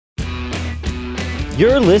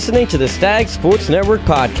You're listening to the Stag Sports Network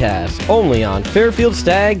podcast, only on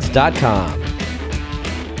FairfieldStags.com.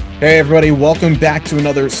 Hey everybody, welcome back to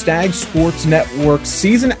another Stag Sports Network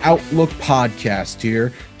Season Outlook podcast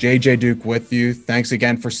here. JJ Duke with you. Thanks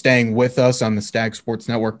again for staying with us on the Stag Sports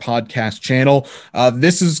Network podcast channel.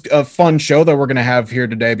 This is a fun show that we're going to have here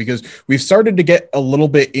today because we've started to get a little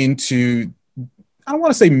bit into, I don't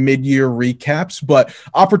want to say mid-year recaps, but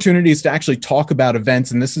opportunities to actually talk about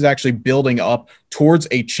events. And this is actually building up towards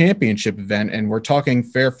a championship event. And we're talking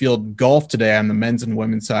Fairfield Golf today on the men's and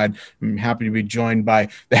women's side. I'm happy to be joined by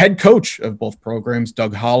the head coach of both programs,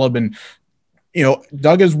 Doug Holub. And you know,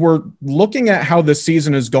 Doug, as we're looking at how this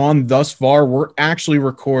season has gone thus far, we're actually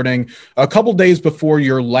recording a couple days before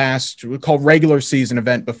your last, we call regular season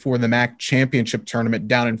event before the MAC championship tournament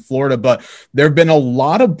down in Florida. But there have been a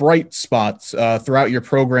lot of bright spots throughout your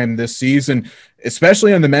program this season,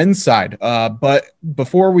 especially on the men's side. But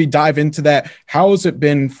before we dive into that, how has it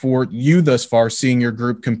been for you thus far, seeing your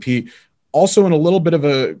group compete? Also in a little bit of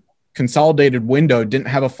a consolidated window, didn't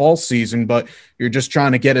have a fall season, but you're just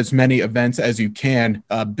trying to get as many events as you can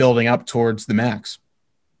building up towards the max.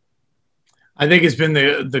 I think it's been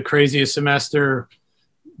the craziest semester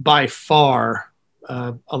by far.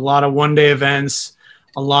 A lot of one-day events,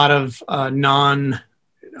 a lot of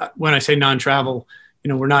when I say non-travel, you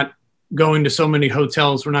know, we're not going to so many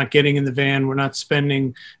hotels, we're not getting in the van, we're not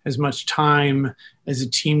spending as much time as a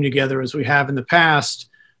team together as we have in the past,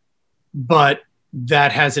 but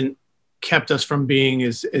that hasn't kept us from being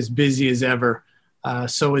as busy as ever.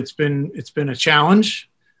 So it's been a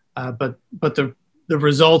challenge, but the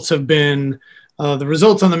results have been, the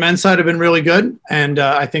results on the men's side have been really good. And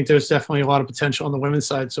I think there's definitely a lot of potential on the women's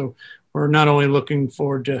side. So we're not only looking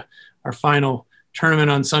forward to our final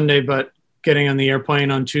tournament on Sunday, but getting on the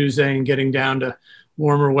airplane on Tuesday and getting down to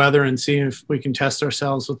warmer weather and seeing if we can test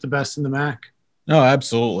ourselves with the best in the MAC. No,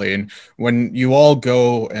 absolutely. And when you all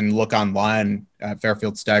go and look online at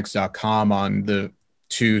FairfieldStags.com on the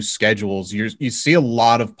two schedules, you see a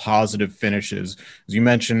lot of positive finishes. As you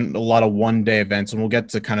mentioned, a lot of one-day events, and we'll get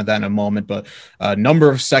to kind of that in a moment, but a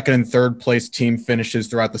number of second and third place team finishes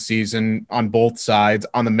throughout the season on both sides.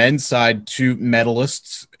 On the men's side, two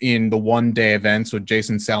medalists in the one-day events, with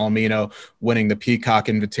Jason Salamino winning the Peacock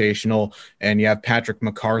Invitational, and you have Patrick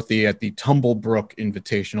McCarthy at the Tumblebrook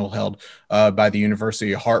Invitational held by the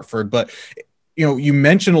University of Hartford. But, you know, you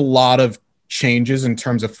mentioned a lot of changes in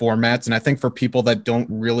terms of formats, and I think for people that don't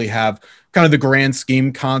really have kind of the grand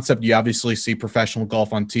scheme concept, you obviously see professional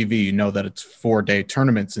golf on TV, you know that it's 4-day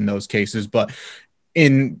tournaments in those cases, but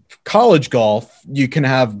in college golf you can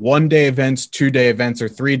have 1-day events, 2-day events, or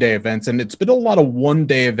 3-day events, and it's been a lot of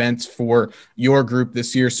 1-day events for your group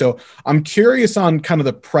this year. So I'm curious on kind of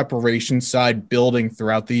the preparation side, building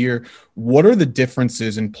throughout the year, what are the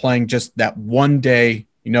differences in playing just that 1-day?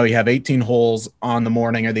 You know, you have 18 holes on the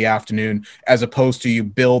morning or the afternoon, as opposed to you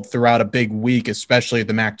build throughout a big week, especially at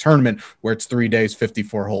the MAC tournament where it's 3 days,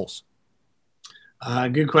 54 holes.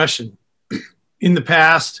 Good question. In the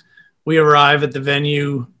past, we arrive at the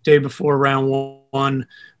venue day before round one.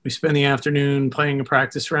 We spend the afternoon playing a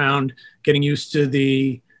practice round, getting used to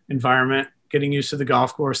the environment, getting used to the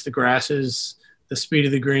golf course, the grasses, the speed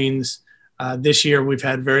of the greens. This year, we've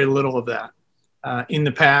had very little of that. In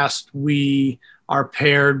the past, we are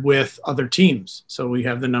paired with other teams. So we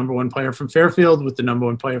have the number one player from Fairfield with the number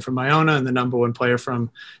one player from Iona and the number one player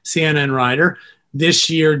from Siena and Ryder. This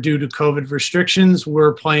year, due to COVID restrictions,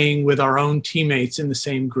 we're playing with our own teammates in the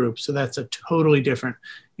same group. So that's a totally different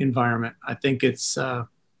environment. I think it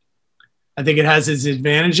has its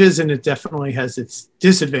advantages and it definitely has its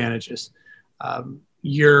disadvantages.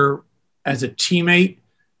 You're, as a teammate,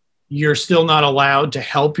 you're still not allowed to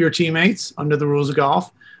help your teammates under the rules of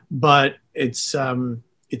golf, but it's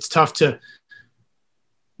tough to,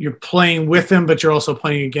 you're playing with them, but you're also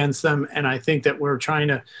playing against them. And I think that we're trying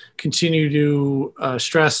to continue to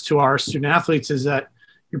stress to our student athletes is that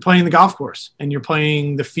you're playing the golf course and you're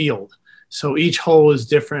playing the field. So each hole is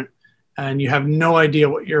different and you have no idea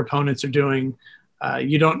what your opponents are doing.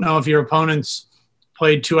 You don't know if your opponents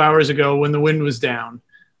played 2 hours ago when the wind was down.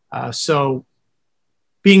 So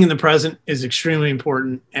being in the present is extremely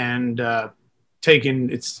important, and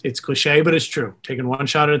it's cliche, but it's true. Taking one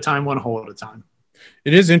shot at a time, one hole at a time.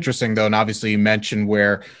 It is interesting though. And obviously you mentioned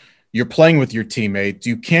where you're playing with your teammates.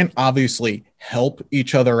 You can't obviously help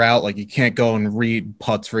each other out. Like you can't go and read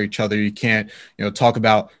putts for each other. You can't, talk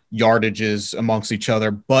about yardages amongst each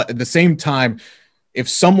other. But at the same time, if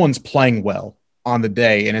someone's playing well on the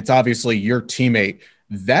day and it's obviously your teammate,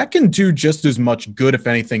 that can do just as much good, if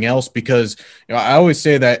anything else, because I always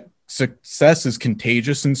say that success is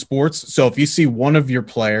contagious in sports. So if you see one of your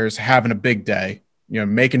players having a big day,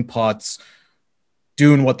 making putts,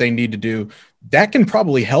 doing what they need to do. That can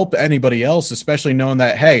probably help anybody else, especially knowing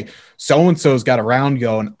that, hey, so-and-so's got a round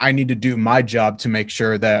going. I need to do my job to make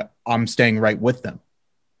sure that I'm staying right with them.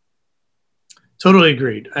 Totally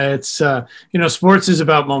agreed. It's, sports is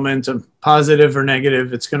about momentum, positive or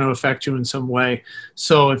negative. It's going to affect you in some way.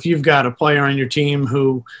 So if you've got a player on your team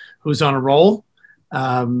who's on a roll,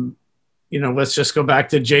 let's just go back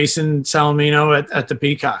to Jason Salamino at the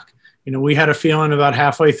Peacock. We had a feeling about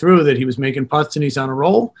halfway through that he was making putts and he's on a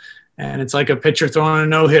roll. And it's like a pitcher throwing a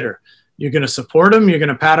no-hitter. You're going to support him. You're going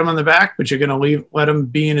to pat him on the back, but you're going to let him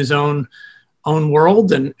be in his own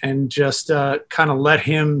world and just kind of let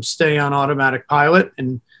him stay on automatic pilot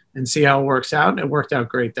and see how it works out. And it worked out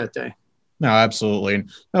great that day. No, absolutely.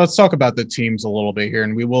 Now let's talk about the teams a little bit here,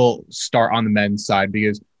 and we will start on the men's side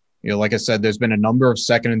because, like I said, there's been a number of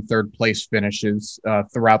second and third place finishes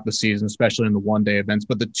throughout the season, especially in the one-day events.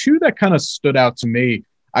 But the two that kind of stood out to me,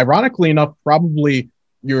 ironically enough, probably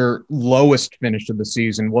your lowest finish of the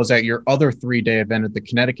season was at your other 3-day event at the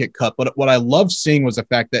Connecticut Cup. But what I loved seeing was the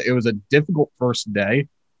fact that it was a difficult first day,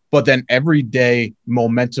 but then every day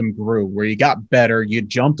momentum grew where you got better. You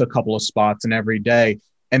jumped a couple of spots in every day.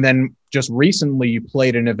 And then just recently you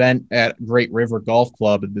played an event at Great River Golf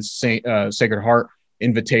Club at the Sacred Heart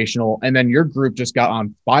Invitational. And then your group just got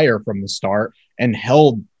on fire from the start and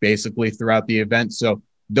held basically throughout the event. So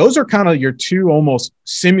those are kind of your two almost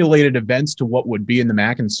simulated events to what would be in the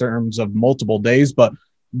MAC in terms of multiple days. But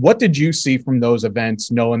what did you see from those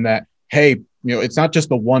events, knowing that, hey, it's not just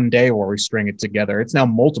the one day where we string it together. It's now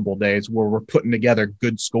multiple days where we're putting together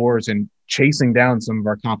good scores and chasing down some of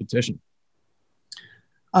our competition.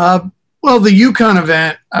 Well, the Yukon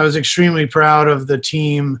event, I was extremely proud of the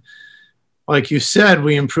team. Like you said,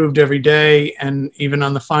 we improved every day. And even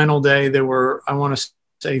on the final day, there were, I want to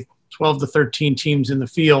say, 12 to 13 teams in the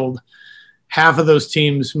field. Half of those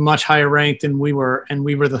teams much higher ranked than we were, and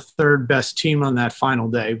we were the third best team on that final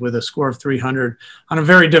day with a score of 300 on a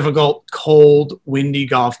very difficult, cold, windy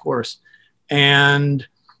golf course. And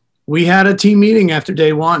we had a team meeting after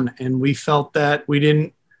day one, and we felt that we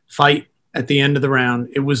didn't fight at the end of the round.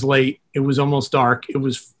 It was late. It was almost dark. It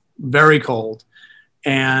was very cold.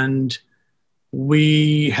 And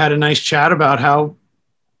we had a nice chat about how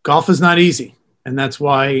golf is not easy. And that's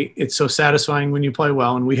why it's so satisfying when you play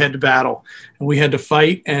well. And we had to battle and we had to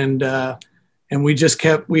fight. And we just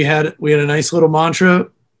we had a nice little mantra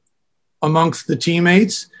amongst the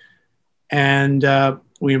teammates, and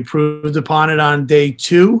we improved upon it on day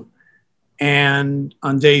 2. And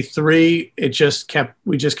on day 3, we just kept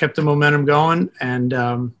the momentum going.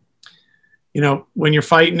 And, when you're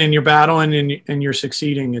fighting and you're battling and you're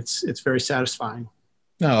succeeding, it's very satisfying.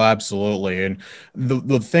 No, absolutely. And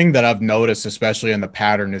the thing that I've noticed, especially in the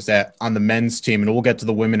pattern, is that on the men's team, and we'll get to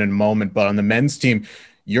the women in a moment, but on the men's team,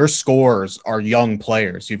 your scorers are young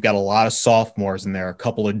players. You've got a lot of sophomores in there, a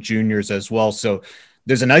couple of juniors as well. So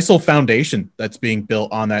there's a nice little foundation that's being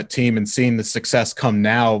built on that team, and seeing the success come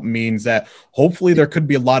now means that hopefully there could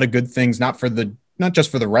be a lot of good things, not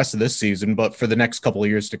just for the rest of this season, but for the next couple of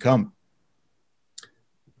years to come.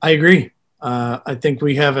 I agree. I think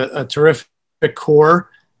we have a terrific core.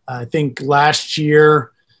 I think last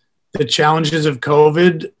year, the challenges of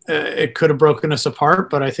COVID, it could have broken us apart,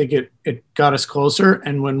 but I think it got us closer.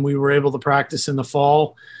 And when we were able to practice in the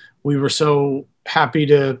fall, we were so happy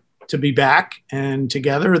to be back and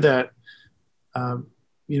together that,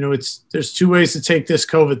 there's two ways to take this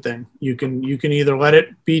COVID thing. You can either let it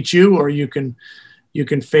beat you, or you can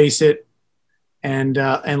face it and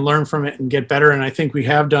learn from it and get better. And I think we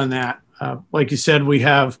have done that. Like you said, we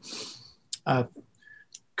have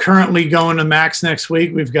currently going to Max next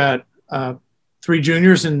week. We've got 3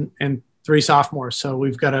 juniors and 3 sophomores. So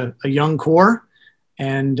we've got a young core,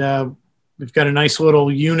 and we've got a nice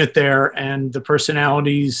little unit there. And the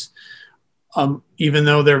personalities, even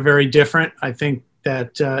though they're very different, I think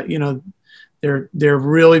that, they're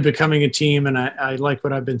really becoming a team, and I like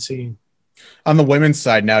what I've been seeing. On the women's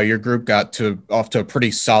side now, your group got off to a pretty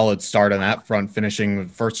solid start on that front, finishing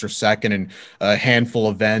first or second in a handful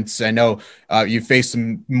of events. I know you faced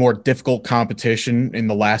some more difficult competition in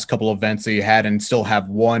the last couple of events that you had, and still have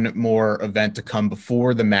one more event to come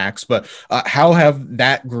before the Max. But how have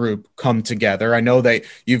that group come together? I know that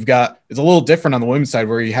it's a little different on the women's side,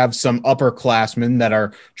 where you have some upperclassmen that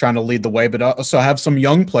are trying to lead the way, but also have some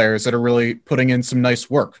young players that are really putting in some nice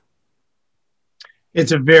work.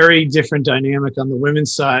 It's a very different dynamic on the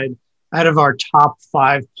women's side. Out of our top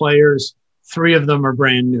 5 players, 3 of them are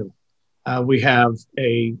brand new. We have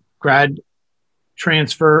a grad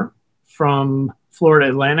transfer from Florida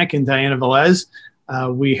Atlantic in Diana Velez.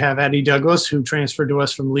 We have Eddie Douglas, who transferred to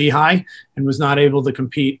us from Lehigh and was not able to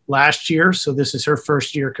compete last year. So this is her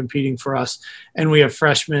first year competing for us. And we have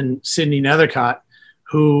freshman Sydney Nethercott,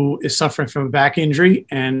 who is suffering from a back injury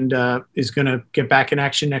and is going to get back in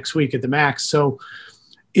action next week at the Max. So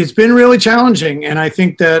it's been really challenging. And I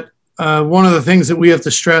think that one of the things that we have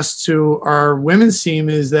to stress to our women's team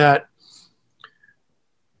is that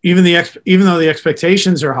even though the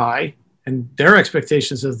expectations are high, and their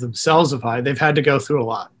expectations of themselves are high, they've had to go through a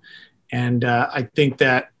lot. And I think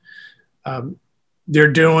that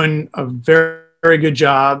they're doing a very, very good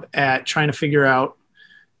job at trying to figure out,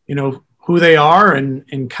 who they are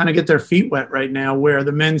and kind of get their feet wet right now, where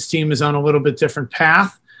the men's team is on a little bit different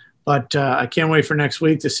path. But I can't wait for next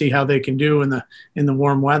week to see how they can do in the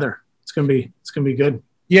warm weather. It's gonna be good.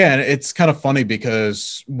 Yeah, and it's kind of funny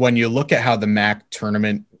because when you look at how the MAC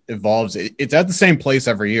tournament evolves, it's at the same place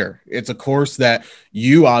every year. It's a course that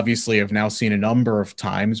you obviously have now seen a number of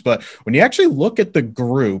times, but when you actually look at the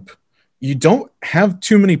group, you don't have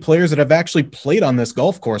too many players that have actually played on this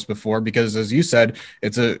golf course before, because as you said,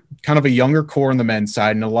 it's a kind of a younger core on the men's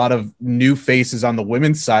side and a lot of new faces on the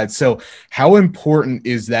women's side. So how important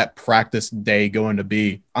is that practice day going to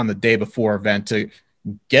be on the day before event to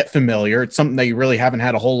get familiar? It's something that you really haven't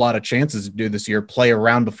had a whole lot of chances to do this year, play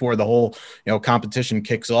around before the whole, competition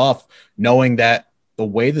kicks off, knowing that the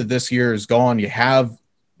way that this year is gone, you have,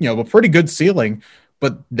 a pretty good ceiling,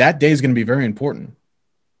 but that day is going to be very important.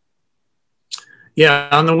 Yeah.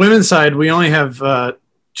 On the women's side, we only have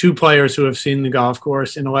two players who have seen the golf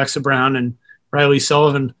course, in Alexa Brown and Riley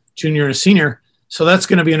Sullivan, junior and senior. So that's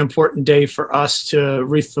going to be an important day for us to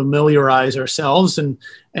refamiliarize ourselves and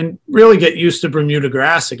really get used to Bermuda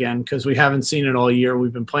grass again, because we haven't seen it all year.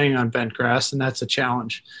 We've been playing on bent grass, and that's a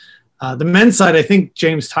challenge. The men's side, I think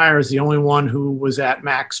James Tyre is the only one who was at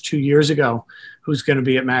Max 2 years ago who's going to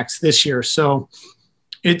be at Max this year. So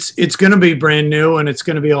it's going to be brand new, and it's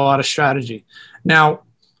going to be a lot of strategy. Now,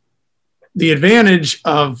 the advantage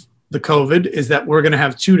of the COVID is that we're going to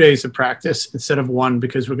have 2 days of practice instead of one,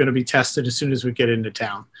 because we're going to be tested as soon as we get into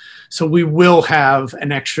town. So we will have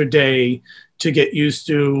an extra day to get used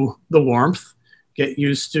to the warmth, get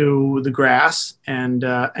used to the grass, and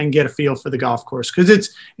get a feel for the golf course, because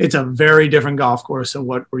it's a very different golf course than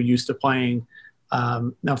what we're used to playing.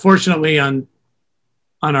 Now, fortunately, on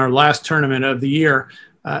our last tournament of the year,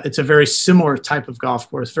 it's a very similar type of golf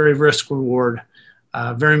course, very risk reward,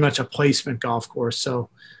 very much a placement golf course. So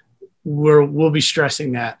we'll be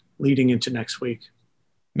stressing that leading into next week.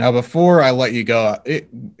 Now, before I let you go,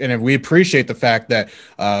 and we appreciate the fact that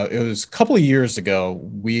it was a couple of years ago,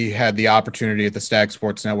 we had the opportunity at the Stag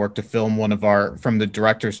Sports Network to film one of from the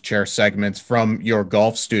director's chair segments from your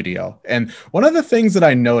golf studio. And one of the things that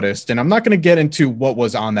I noticed, and I'm not going to get into what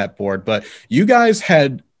was on that board, but you guys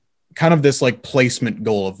had kind of this like placement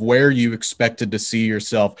goal of where you expected to see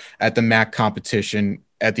yourself at the MAC competition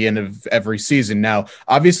at the end of every season. Now,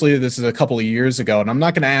 obviously this is a couple of years ago, and I'm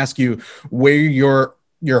not going to ask you where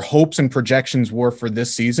your hopes and projections were for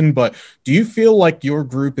this season, but do you feel like your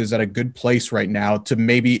group is at a good place right now to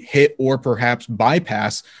maybe hit or perhaps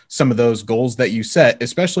bypass some of those goals that you set,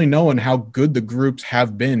 especially knowing how good the groups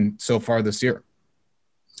have been so far this year?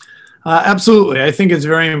 Absolutely. I think it's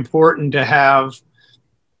very important to have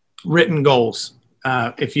written goals.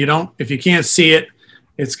 If you can't see it,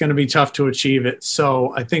 it's going to be tough to achieve it.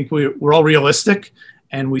 So I think we're all realistic,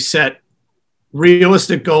 and we set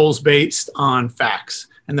realistic goals based on facts,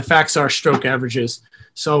 and the facts are stroke averages.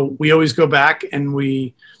 So we always go back and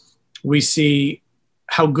we see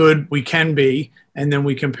how good we can be, and then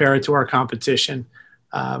we compare it to our competition.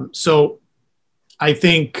 So I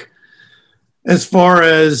think as far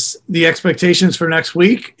as the expectations for next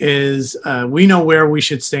week is we know where we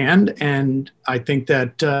should stand. And I think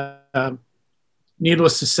that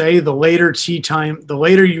needless to say, the later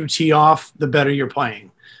you tee off, the better you're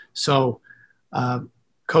playing. So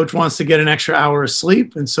coach wants to get an extra hour of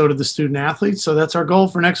sleep, and so do the student athletes. So that's our goal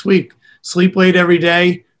for next week. Sleep late every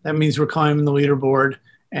day. That means we're climbing the leaderboard,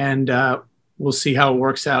 and we'll see how it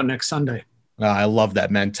works out next Sunday. I love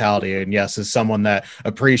that mentality. And yes, as someone that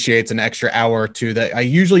appreciates an extra hour or two that I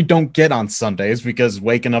usually don't get on Sundays because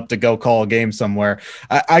waking up to go call a game somewhere,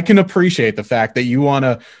 I can appreciate the fact that you want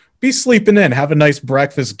to be sleeping in, have a nice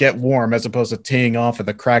breakfast, get warm, as opposed to teeing off at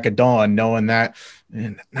the crack of dawn, knowing that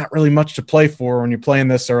not really much to play for when you're playing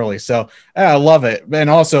this early. So I love it. And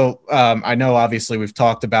also, I know obviously we've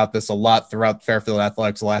talked about this a lot throughout Fairfield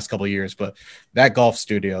Athletics the last couple of years, but that golf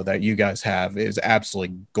studio that you guys have is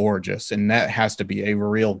absolutely gorgeous. And that has to be a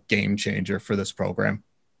real game changer for this program.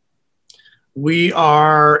 We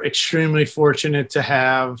are extremely fortunate to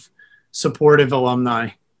have supportive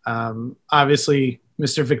alumni. Obviously,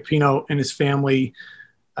 Mr. Vic Pino and his family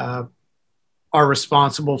are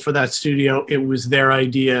responsible for that studio. It was their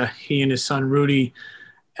idea. He and his son, Rudy,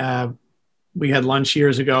 we had lunch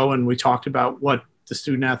years ago and we talked about what the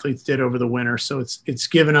student athletes did over the winter. So it's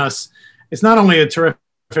given us, it's not only a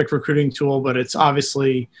terrific recruiting tool, but it's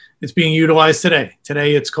being utilized today.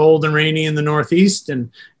 Today it's cold and rainy in the Northeast, and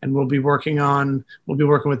we'll be working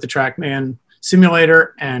with the TrackMan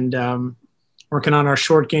simulator and working on our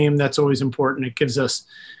short game. That's always important. It gives us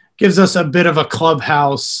a bit of a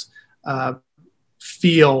clubhouse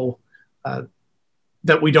feel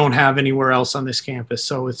that we don't have anywhere else on this campus.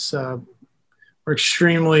 So it's we're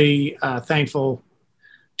extremely thankful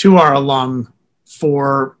to our alum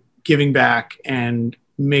for giving back and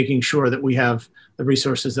making sure that we have the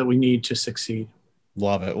resources that we need to succeed.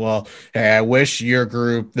 Love it. Well, hey, I wish your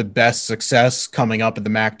group the best success coming up at the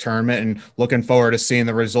MAC tournament and looking forward to seeing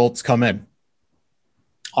the results come in.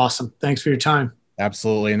 Awesome. Thanks for your time.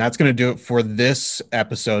 Absolutely. And that's going to do it for this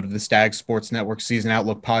episode of the Stag Sports Network Season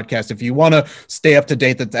Outlook podcast. If you want to stay up to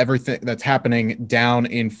date with everything that's happening down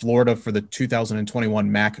in Florida for the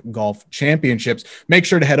 2021 MAC Golf Championships, make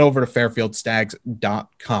sure to head over to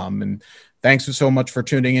fairfieldstags.com. And thanks so much for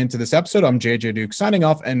tuning in to this episode. I'm JJ Duke signing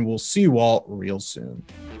off, and we'll see you all real soon.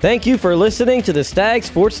 Thank you for listening to the Stag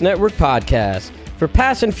Sports Network podcast. For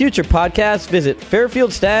past and future podcasts, visit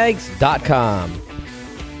fairfieldstags.com.